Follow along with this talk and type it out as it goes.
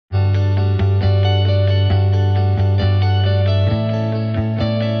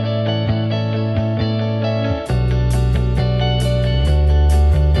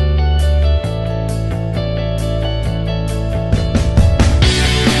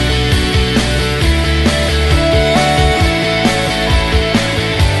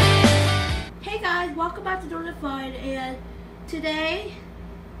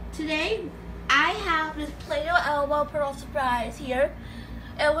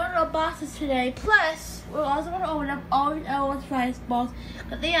boxes today. Plus, we're also going to open up all the Elmo's surprise balls.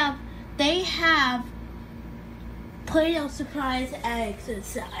 But they have Play-Doh surprise eggs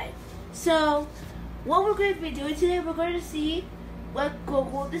inside. So, what we're going to be doing today, we're going to see what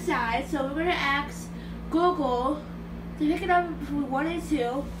Google decides. So, we're going to ask Google to pick a number between 1 and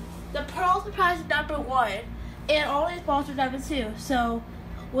 2. The Pearl surprise is number 1, and all these balls are number 2. So,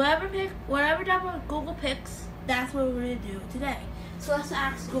 whatever number Google picks, that's what we're going to do today. So, let's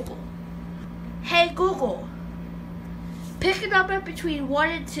ask Google. Hey Google, pick a number between 1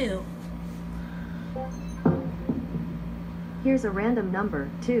 and 2. Here's a random number,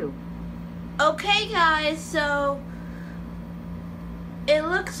 2. Okay guys, so it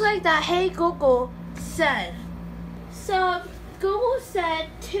looks like that Hey Google said. So Google said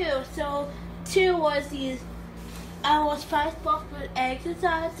 2, so 2 was these almost 5 box with eggs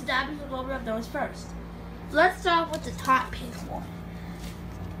inside, so that means we'll open up those first. So let's start with the hot pink one.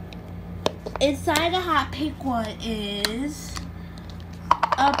 Inside the hot pink one is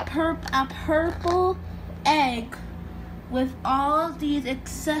a purple egg with all of these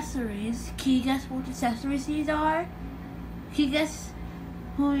accessories. Can you guess what accessories these are? Can you guess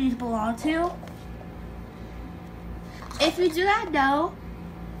who these belong to? If you do not know,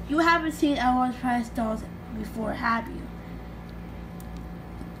 you haven't seen Elmo's Surprise dolls before, have you?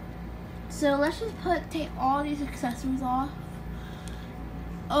 So let's just take all these accessories off.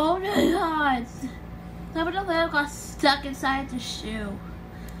 Oh my god! Some of the little got stuck inside the shoe.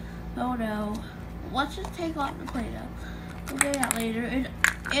 Oh no. Let's just take off the Play-Doh. We'll do that later.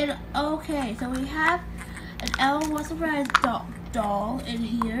 And okay, so we have an Elmo's Surprise doll in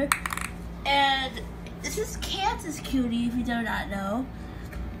here. And this is Kansas Cutie, if you do not know.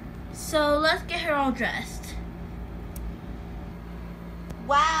 So let's get her all dressed.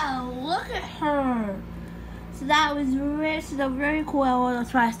 Wow, look at her. So that was a very cool Elmo's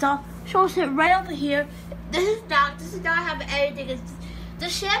Surprise doll. She'll sit right over here. This does not have anything. The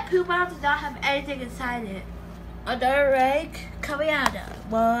shampoo bottle does not have anything inside it. Another egg coming out of it.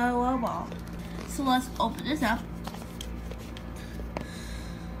 Whoa. So let's open this up.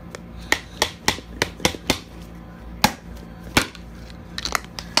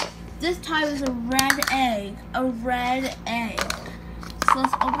 This time is a red egg. So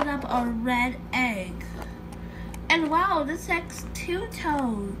let's open up a red egg. And wow, this egg's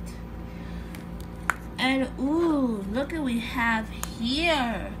two-toed. And ooh, look what we have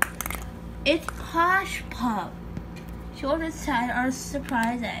here. It's Posh Pup. She'll inside our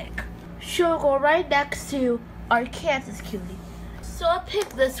surprise egg. She'll go right next to our Kansas Cutie. So I'll pick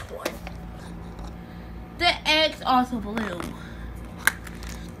this one. The egg's also blue.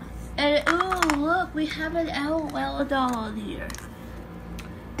 And ooh, look, we have an LOL doll on here.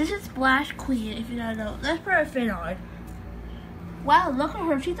 This is Splash Queen, if you don't know. Let's put her fit on. Wow, look at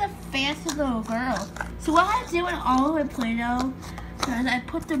her. She's a fancy little girl. So what I'm doing all of my Play-Doh is I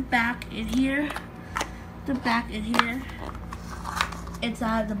put the back in here.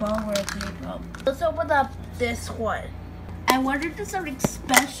 Inside the bowl where it came from. Let's open up this one. I wanted to do something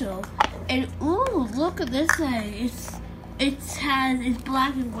special. And ooh, look at this thing. It's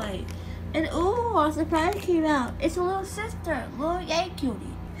black and white. And ooh, our surprise came out. It's a little sister, little Yankee Cutie.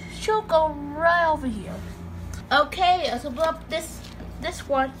 She'll go right over here. Okay, let's open up this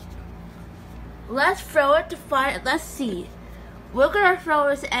one. Let's throw it to find it. Let's see. We're gonna throw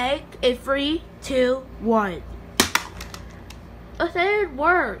this egg in 3, 2, 1. Oh, that didn't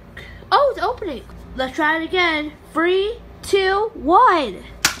work. Oh, it's opening. Let's try it again. 3, 2, 1.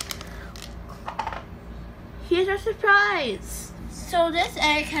 Here's our surprise. So this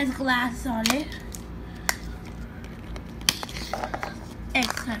egg has glasses on it.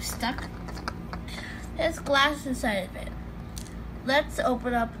 Egg's kind of stuck. There's glasses inside of it. Let's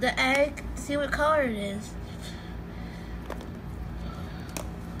open up the egg, see what color it is.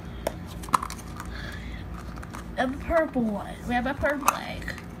 A purple one. We have a purple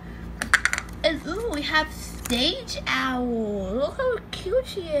egg. And ooh, we have Stage Owl. Look how cute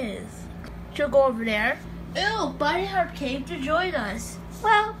she is. She'll go over there. Ew, Bunny Hut came to join us.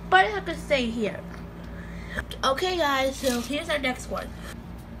 Well, Bunny Hut can stay here. Okay guys, so here's our next one.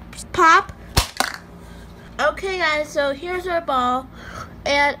 Pop. Okay guys, so here's our ball.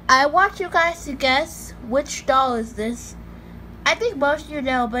 And I want you guys to guess which doll is this. I think most of you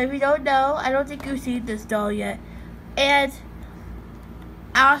know, but if you don't know, I don't think you've seen this doll yet. And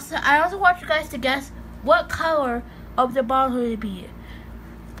I also want you guys to guess what color of the ball will it be.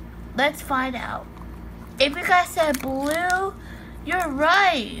 Let's find out. If you guys said blue, you're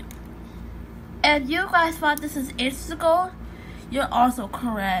right. And you guys thought this is Insta Gold, you're also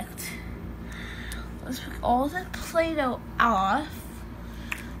correct. Let's pick all the Play-Doh off.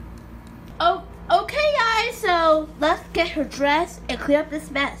 So let's get her dressed and clean up this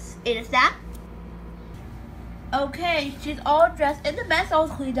mess. Is that? Okay, she's all dressed and the mess all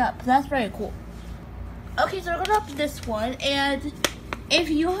cleaned up. So that's very cool. Okay, so we're gonna open this one, and if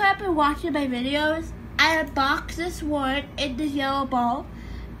you have been watching my videos, I unboxed this one in this yellow ball,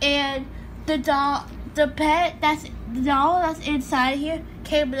 and the doll that's inside here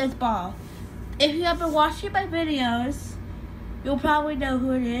came in this ball. If you have been watching my videos, you'll probably know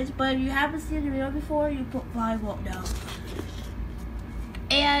who it is, but if you haven't seen the video before, you probably won't know.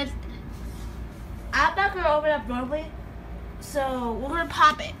 And I'm not gonna open it up normally, so we're gonna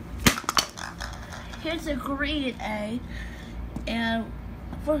pop it. Here's the green egg, and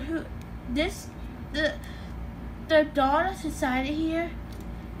for who the doll that's inside of here.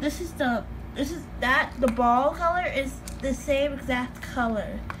 The ball color is the same exact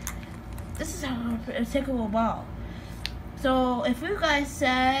color. This is a particular ball. So if you guys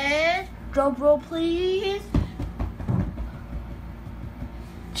said drum roll please,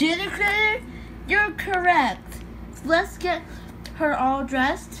 Jenna Critter, you're correct. Let's get her all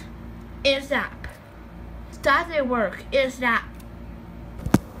dressed. It's that. That didn't work. It's that.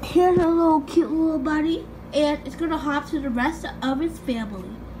 Here's a little cute little bunny, and it's gonna hop to the rest of its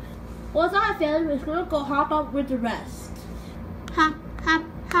family. Well, it's not a family, but it's gonna go hop up with the rest. Hop, hop,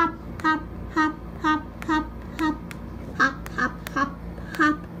 hop, hop, hop, hop, hop, hop, hop, hop, hop,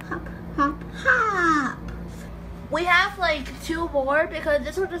 hop, hop, hop, hop. We have like 2 more because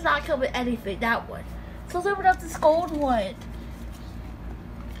this one does not come with anything. That one. So let's open up this gold one.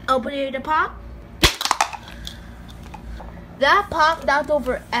 Opening the pop. That pop knocked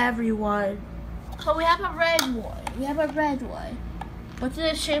over everyone. So we have a red one. What's in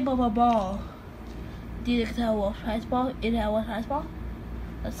the shape of a ball? Do you tell what size ball? Is that what size ball?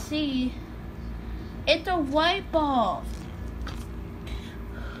 Let's see. It's a white ball.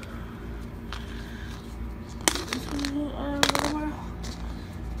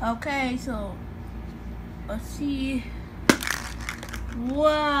 Okay, so let's see.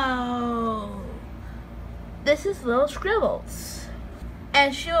 Whoa. This is little Scribbles.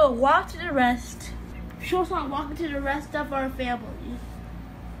 And she'll walk to the rest. She'll start walking to the rest of our family.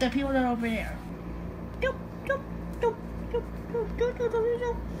 The people that are over there.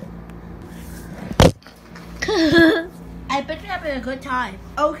 I bet you're having a good time.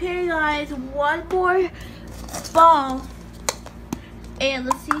 Okay guys, one more ball. And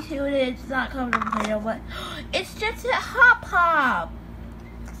let's see who it is. It's not coming from Playdoh, but it's just a Hop Hop.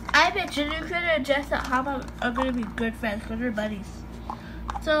 I bet Jenna Critter and Jess at Hop Hop are going to be good friends because they're buddies.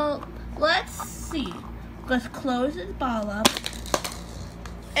 So, let's see. Let's close this ball up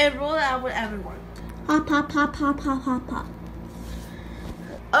and roll it out with everyone. Hop, hop, hop, hop, hop, hop, hop.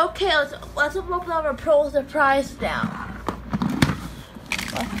 Okay, let's open up our Pro Surprise now.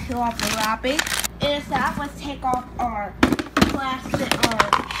 Let's peel off the wrapping. And that, let's take off our plastic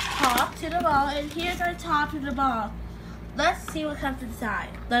top to the ball. And here's our top to the ball. Let's see what comes inside.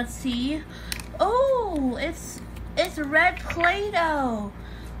 Let's see. Oh, it's red Play-Doh.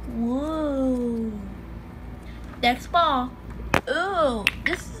 Whoa. Next ball. Ooh,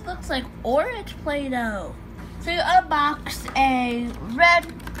 this looks like orange Play-Doh. So you unbox a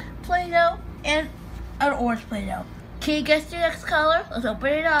red Play-Doh and an orange Play-Doh. Can you guess the next color? Let's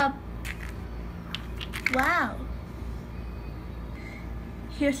open it up. Wow.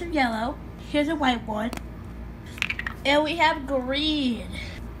 Here's some yellow. Here's a white one. And we have green.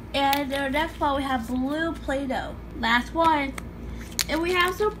 And our next ball we have blue Play-Doh. Last one. And we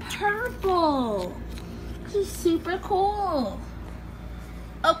have some purple. This is super cool.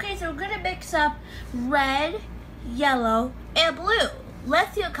 Okay, so we're gonna mix up red, yellow, and blue.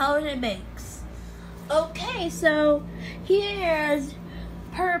 Let's see what colors it makes. Okay, so here's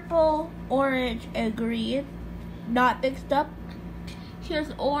purple, orange, and green. Not mixed up.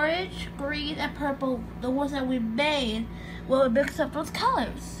 Here's orange, green, and purple, the ones that we made when we mixed up those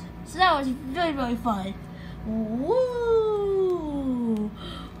colors. So that was really, really fun. Woo!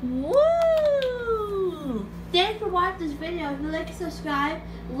 Woo! Thanks for watching this video. If you like and subscribe,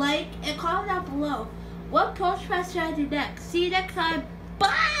 like, and comment down below. What post press should I do next? See you next time.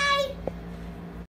 Bye!